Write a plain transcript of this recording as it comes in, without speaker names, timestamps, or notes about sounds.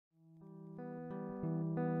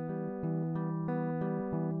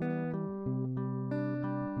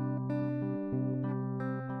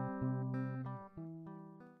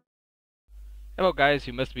Hello guys,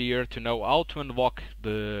 you must be here to know how to unlock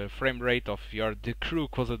the frame rate of the crew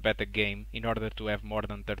closed beta game in order to have more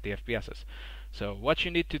than 30 FPS. So what you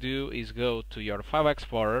need to do is go to your File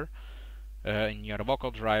Explorer, in your local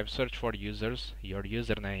drive, search for users, your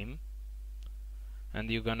username, and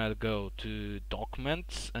you're gonna go to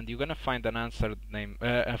Documents, and you're gonna find an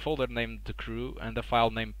a folder named the crew and a file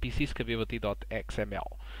named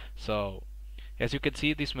pcscapability.xml. So as you can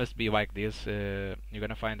see, this must be like this. You're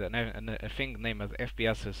gonna find a thing named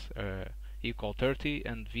FPS equal 30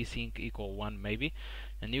 and vsync equal 1 maybe,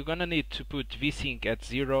 and you're gonna need to put vsync at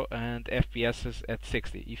 0 and FPS at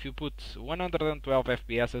 60. If you put 112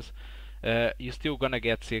 FPS, you're still gonna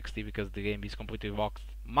get 60 because the game is completely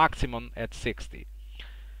locked maximum at 60.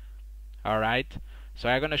 Alright, so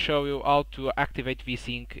I'm gonna show you how to activate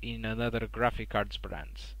vsync in another graphic cards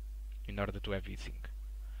brands in order to have vsync.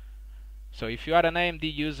 So if you are an AMD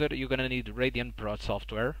user, you're gonna need Radeon Pro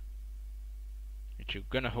software, which you're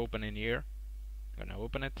gonna open in here. Gonna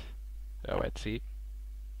open it. So let's see.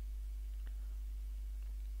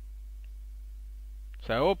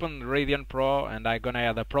 So I open Radeon Pro and I'm gonna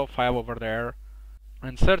add a profile over there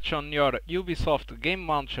and search on your Ubisoft Game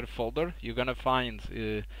Launcher folder. You're gonna find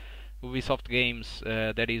Ubisoft games,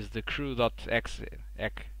 that is the crew.exe,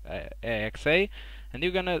 and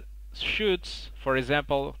you're gonna shoot, for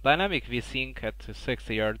example, dynamic vsync at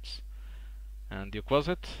 60 Hz, and you close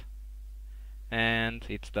it and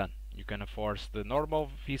it's done. You can force the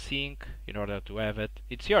normal vsync in order to have it.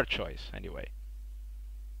 It's your choice anyway.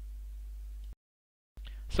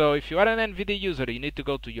 So if you are an NVIDIA user, you need to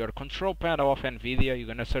go to your control panel of NVIDIA. You're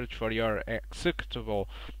gonna search for your executable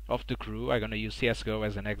of the crew. I'm gonna use CSGO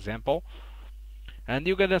as an example, and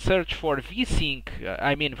you're gonna search for vsync,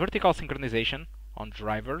 vertical synchronization on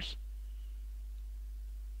drivers,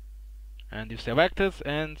 and you select it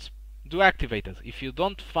and do activate it. If you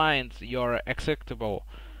don't find your executable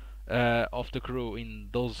of the crew in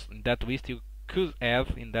that list, you could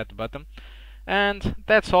add in that button, and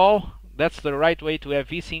that's all. That's the right way to have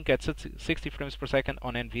vsync at 60 frames per second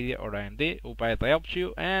on NVIDIA or AMD. Hope I helped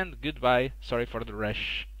you, and goodbye. Sorry for the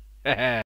rush.